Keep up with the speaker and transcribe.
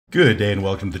Good day and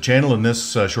welcome to the channel. In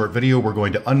this short video, we're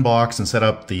going to unbox and set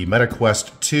up the Meta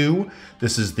Quest 2.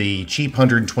 This is the cheap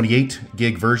 128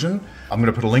 gig version. I'm going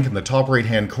to put a link in the top right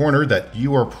hand corner that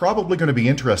you are probably going to be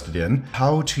interested in.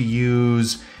 How to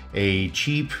use a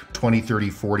cheap $20,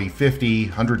 $30, $40,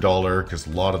 $50, $100, because a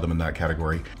lot of them in that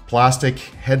category, plastic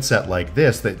headset like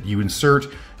this that you insert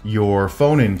your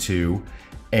phone into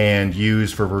and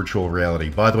use for virtual reality.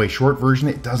 By the way, short version,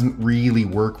 it doesn't really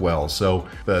work well, so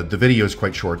the video is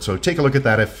quite short, so take a look at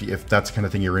that if that's the kind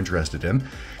of thing you're interested in.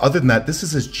 Other than that, this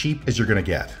is as cheap as you're gonna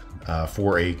get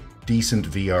for a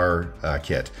decent VR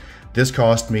kit. This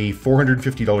cost me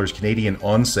 $450 Canadian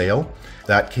on sale.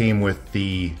 That came with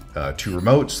the two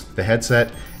remotes, the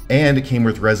headset, and it came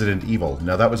with Resident Evil.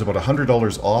 Now that was about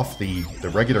 $100 off the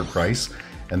regular price,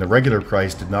 and the regular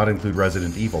price did not include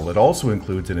Resident Evil. It also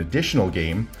includes an additional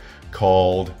game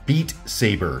called Beat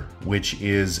Saber, which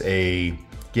is a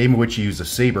game in which you use a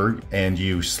saber and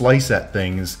you slice at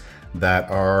things that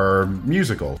are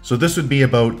musical. So this would be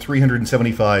about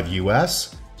 $375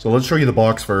 US. So let's show you the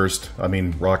box first. I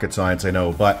mean, rocket science, I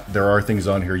know, but there are things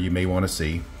on here you may want to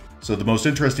see. So the most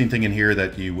interesting thing in here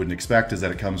that you wouldn't expect is that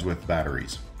it comes with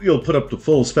batteries. You'll put up the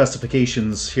full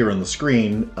specifications here on the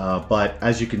screen, but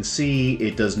as you can see,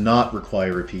 it does not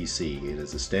require a PC. It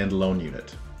is a standalone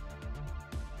unit.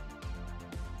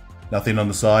 Nothing on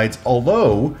the sides,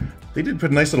 although they did put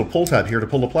a nice little pull tab here to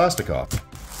pull the plastic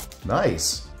off.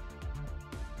 Nice.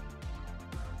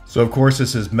 So of course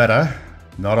this is Meta,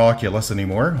 not Oculus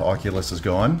anymore. Oculus is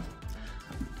gone.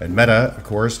 And Meta, of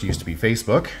course, used to be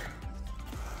Facebook.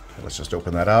 Let's just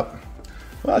open that up.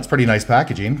 Well, it's pretty nice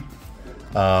packaging.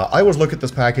 I always look at this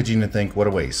packaging and think, what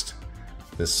a waste.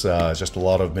 This is just a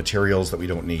lot of materials that we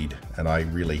don't need, and I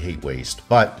really hate waste.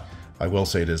 But I will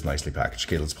say it is nicely packaged.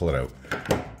 Okay, let's pull it out.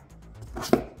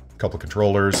 A couple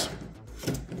controllers.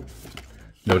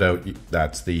 No doubt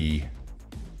that's the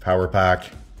power pack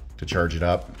to charge it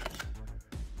up.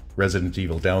 Resident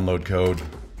Evil download code.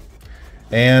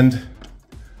 And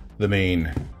the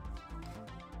main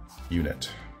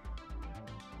unit.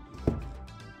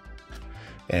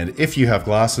 And if you have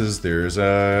glasses, there's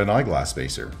an eyeglass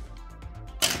spacer.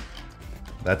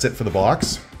 That's it for the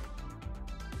box.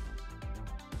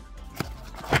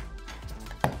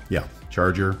 Yeah,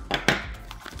 charger.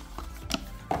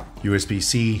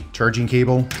 USB-C charging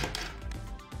cable.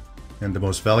 And the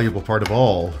most valuable part of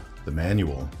all, the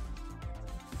manual.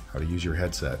 How to use your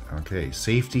headset. Okay,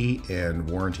 safety and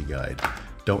warranty guide.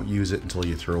 Don't use it until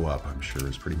you throw up, I'm sure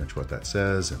is pretty much what that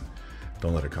says. And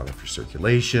don't let it cut off your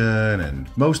circulation, and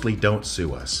mostly don't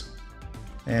sue us.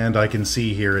 And I can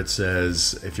see here it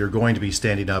says, if you're going to be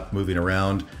standing up, moving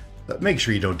around, make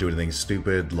sure you don't do anything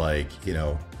stupid like, you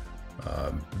know,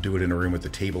 do it in a room with the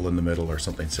table in the middle or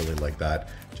something silly like that.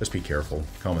 Just be careful,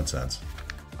 common sense.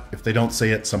 If they don't say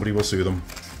it, somebody will sue them.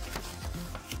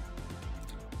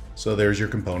 So there's your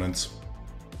components.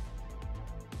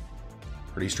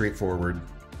 Pretty straightforward.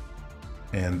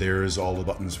 And there's all the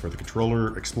buttons for the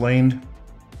controller explained.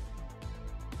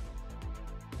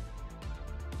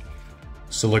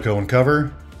 Silicone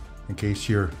cover, in case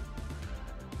you're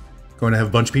going to have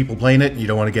a bunch of people playing it and you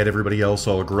don't want to get everybody else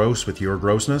all gross with your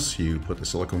grossness. You put the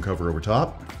silicone cover over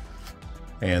top.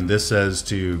 And this says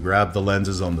to grab the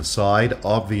lenses on the side,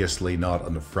 obviously not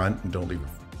on the front, and don't leave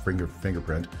a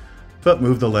fingerprint, but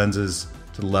move the lenses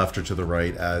to the left or to the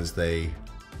right as they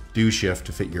do shift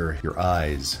to fit your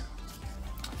eyes.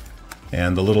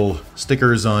 And the little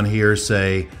stickers on here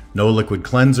say no liquid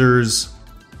cleansers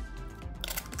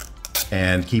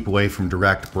and keep away from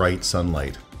direct bright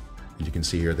sunlight. As you can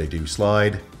see here, they do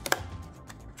slide.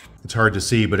 It's hard to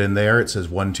see, but in there it says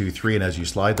 1, 2, 3, and as you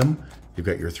slide them, you've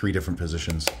got your 3 different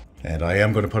positions. And I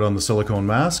am going to put on the silicone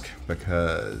mask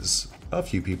because a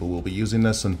few people will be using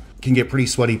this and it can get pretty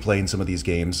sweaty playing some of these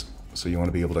games, so you want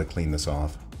to be able to clean this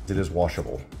off. It is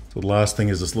washable. So the last thing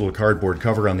is this little cardboard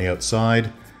cover on the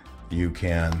outside. You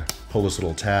can pull this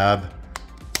little tab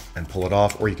and pull it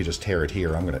off, or you could just tear it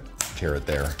here. I'm gonna tear it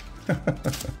there.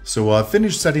 So I've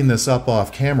finished setting this up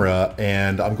off camera,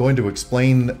 and I'm going to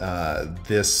explain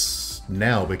this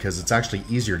now because it's actually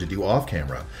easier to do off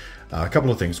camera. A couple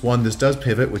of things. One, this does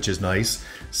pivot, which is nice.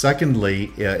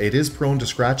 Secondly, it is prone to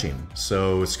scratching,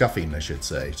 so scuffing, I should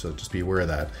say, so just be aware of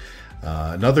that.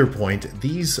 Another point,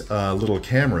 these little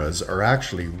cameras are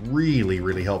actually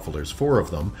really helpful. There's 4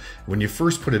 of them. When you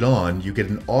first put it on, you get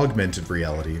an augmented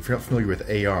reality. If you're not familiar with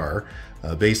AR,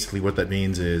 basically what that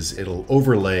means is it'll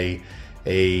overlay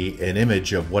an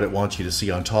image of what it wants you to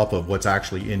see on top of what's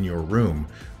actually in your room,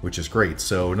 which is great.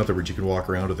 So in other words, you can walk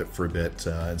around with it for a bit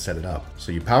and set it up.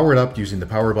 So you power it up using the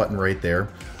power button right there.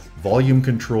 Volume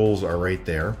controls are right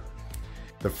there.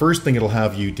 The first thing it'll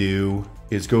have you do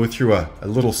is go through a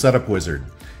little setup wizard.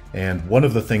 And one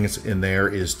of the things in there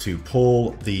is to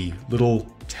pull the little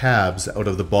tabs out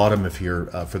of the bottom of here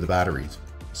for the batteries.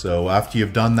 So after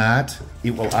you've done that,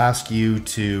 it will ask you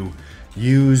to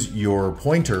use your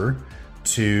pointer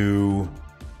to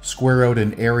square out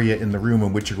an area in the room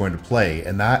in which you're going to play.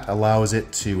 And that allows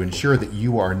it to ensure that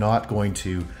you are not going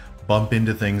to bump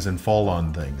into things and fall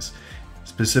on things.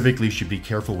 Specifically, you should be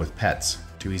careful with pets.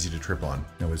 Too easy to trip on.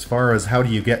 Now, as far as how do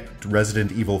you get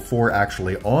Resident Evil 4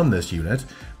 actually on this unit,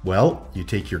 well, you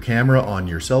take your camera on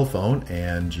your cell phone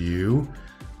and you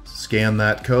scan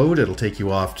that code. It'll take you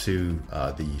off to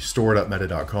the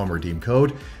store.meta.com redeem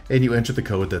code, and you enter the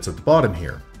code that's at the bottom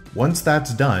here. Once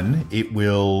that's done, it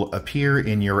will appear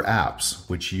in your apps,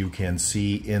 which you can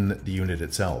see in the unit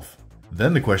itself.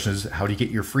 Then the question is, how do you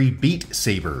get your free Beat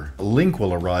Saber? A link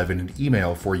will arrive in an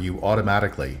email for you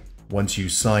automatically once you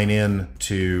sign in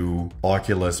to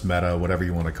Oculus Meta, whatever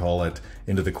you want to call it,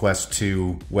 into the Quest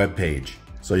 2 webpage.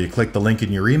 So you click the link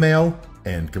in your email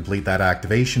and complete that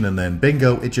activation, and then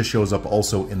bingo, it just shows up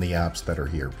also in the apps that are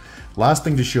here. Last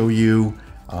thing to show you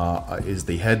is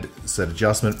the headset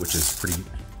adjustment, which is pretty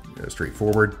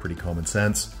straightforward, pretty common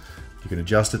sense. You can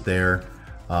adjust it there.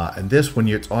 And this, when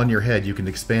it's on your head, you can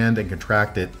expand and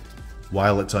contract it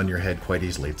while it's on your head quite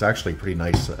easily. It's actually a pretty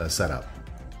nice setup.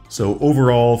 So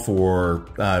overall for,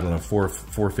 I don't know,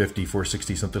 450,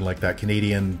 460, something like that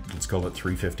Canadian, let's call it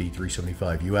 350,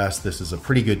 375 US, this is a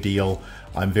pretty good deal.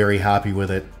 I'm very happy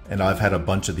with it, and I've had a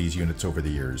bunch of these units over the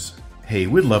years. Hey,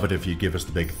 we'd love it if you'd give us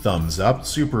the big thumbs up,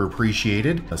 super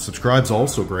appreciated. Subscribe's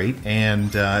also great,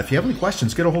 and if you have any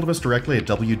questions, get a hold of us directly at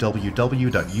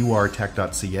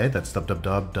www.urtech.ca, that's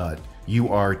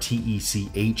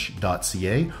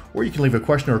www.urtech.ca, or you can leave a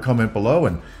question or a comment below,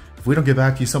 and if we don't get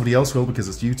back to you, somebody else will, because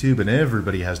it's YouTube and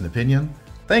everybody has an opinion.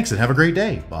 Thanks and have a great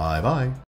day. Bye-bye.